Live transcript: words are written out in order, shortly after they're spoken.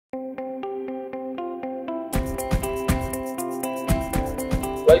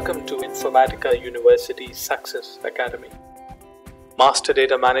Welcome to Informatica University Success Academy. Master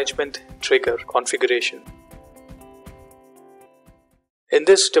Data Management Trigger Configuration. In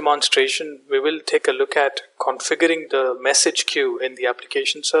this demonstration, we will take a look at configuring the message queue in the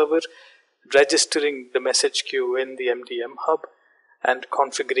application server, registering the message queue in the MDM hub, and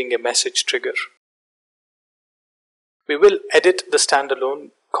configuring a message trigger. We will edit the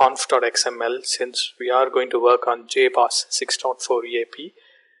standalone conf.xml since we are going to work on JBoss 6.4 EAP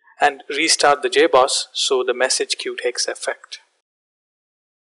and restart the JBoss so the message queue takes effect.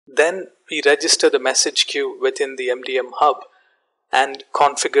 Then we register the message queue within the MDM hub and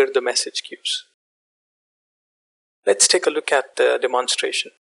configure the message queues. Let's take a look at the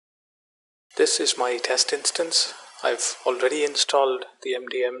demonstration. This is my test instance. I've already installed the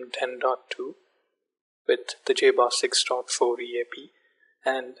MDM 10.2 with the JBoss 6.4 EAP,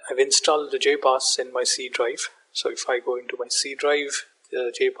 and I've installed the JBoss in my C drive. So if I go into my C drive,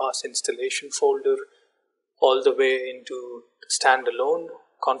 the JBoss installation folder, all the way into the standalone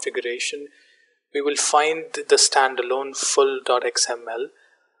configuration, we will find the standalone full.xml.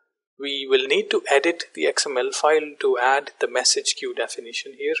 We will need to edit the XML file to add the message queue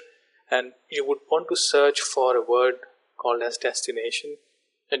definition here, and you would want to search for a word called as destination,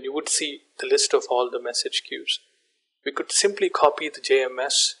 and you would see the list of all the message queues. We could simply copy the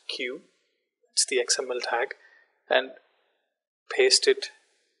JMS queue, it's the XML tag, and paste it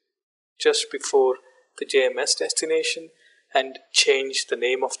just before the JMS destination and change the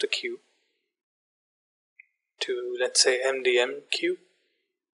name of the queue to, let's say, MDM queue.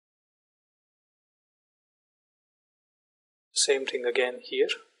 Same thing again here.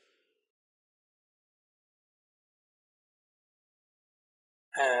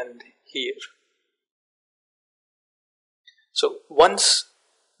 And here. So once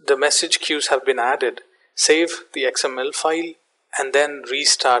the message queues have been added, save the XML file and then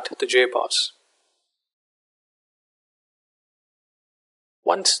restart the JBoss.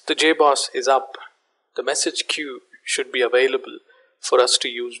 Once the JBoss is up, the message queue should be available for us to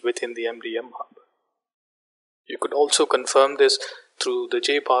use within the MDM hub. You could also confirm this through the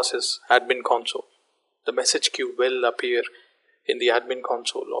JBoss's admin console. The message queue will appear in the admin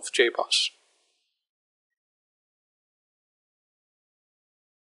console of JBoss.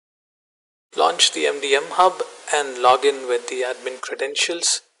 Launch the MDM hub and log in with the admin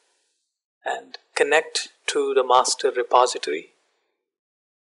credentials and connect to the master repository.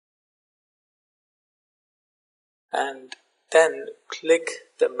 And then click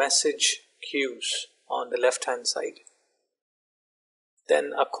the message queues on the left hand side.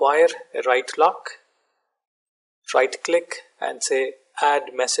 Then acquire a right lock. Right click and say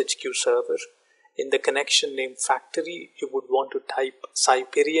add message queue server. In the connection name factory, you would want to type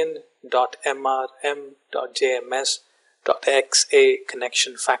cyperion.mrm.jms.xa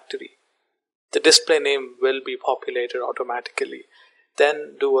connection factory. The display name will be populated automatically.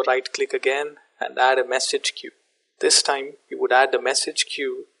 Then do a right click again and add a message queue. This time you would add the message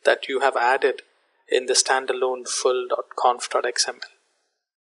queue that you have added in the standalone full.conf.xml.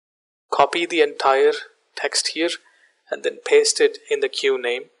 Copy the entire text here and then paste it in the queue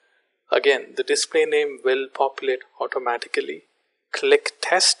name. Again, the display name will populate automatically. Click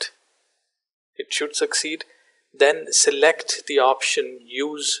test. It should succeed. Then select the option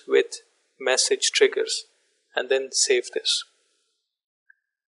use with message triggers and then save this.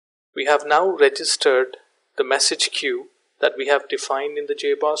 We have now registered the message queue that we have defined in the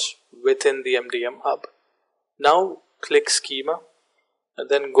JBoss within the MDM hub. Now click schema and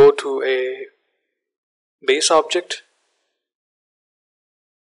then go to a base object.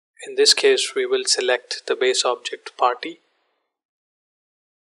 In this case, we will select the base object party,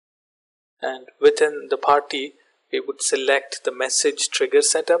 and within the party we would select the message trigger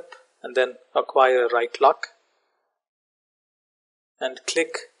setup and then acquire a right lock and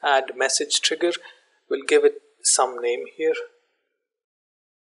click add message trigger. We'll give it some name here.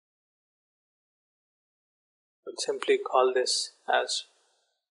 We'll simply call this as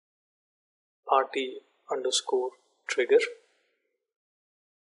party_trigger.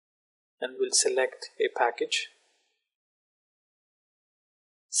 And we'll select a package.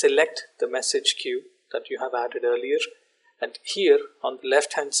 Select the message queue that you have added earlier, and here on the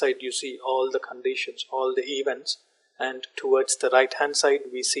left hand side you see all the conditions, all the events, and towards the right hand side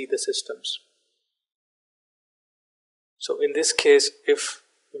we see the systems. So in this case, if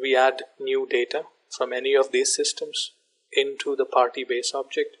we add new data from any of these systems into the party base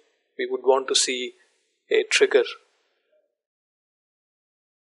object, we would want to see a trigger.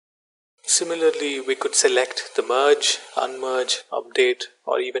 Similarly, we could select the merge, unmerge, update,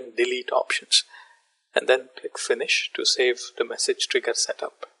 or even delete options. and then click Finish to save the message trigger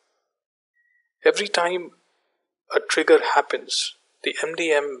setup. Every time a trigger happens, the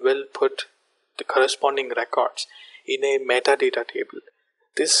MDM will put the corresponding records in a metadata table.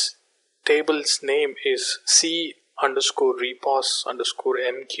 This table's name is C_repos_MQ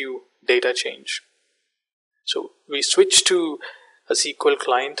data change. So we switch to a SQL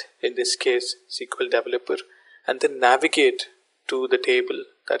client, in this case SQL developer, and then navigate to the table,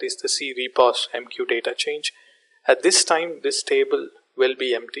 that is the C_repos_MQ data change. At this time, this table will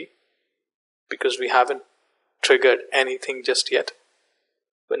be empty because we haven't triggered anything just yet.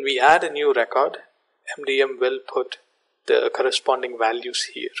 When we add a new record, MDM will put the corresponding values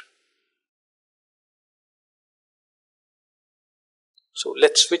here. So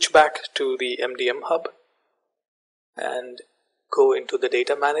let's switch back to the MDM hub and go into the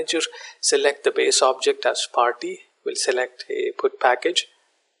data manager, select the base object as party. We'll select a put package.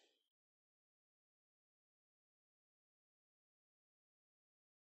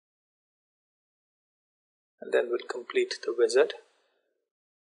 And then we'll complete the wizard.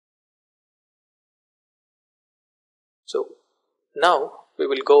 So now we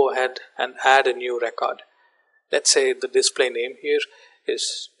will go ahead and add a new record. Let's say the display name here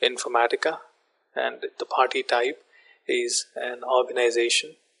is Informatica and the party type is an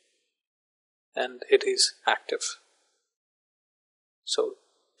organization and it is active. So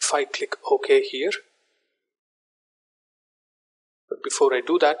if I click OK here, but before I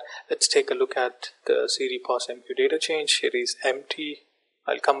do that, let's take a look at the C_repos_MQ data change. It is empty.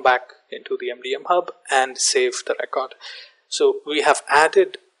 I'll come back into the MDM hub and save the record. So we have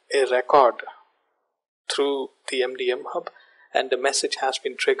added a record through the MDM hub and the message has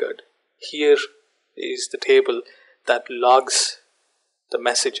been triggered. Here is the table that logs the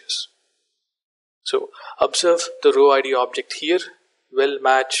messages. So observe the row ID object here will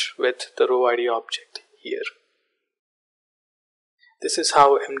match with the row ID object here. This is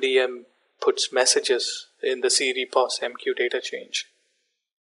how MDM puts messages in the C_repos_MQ data change.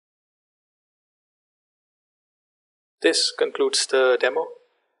 This concludes the demo.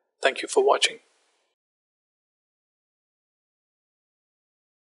 Thank you for watching.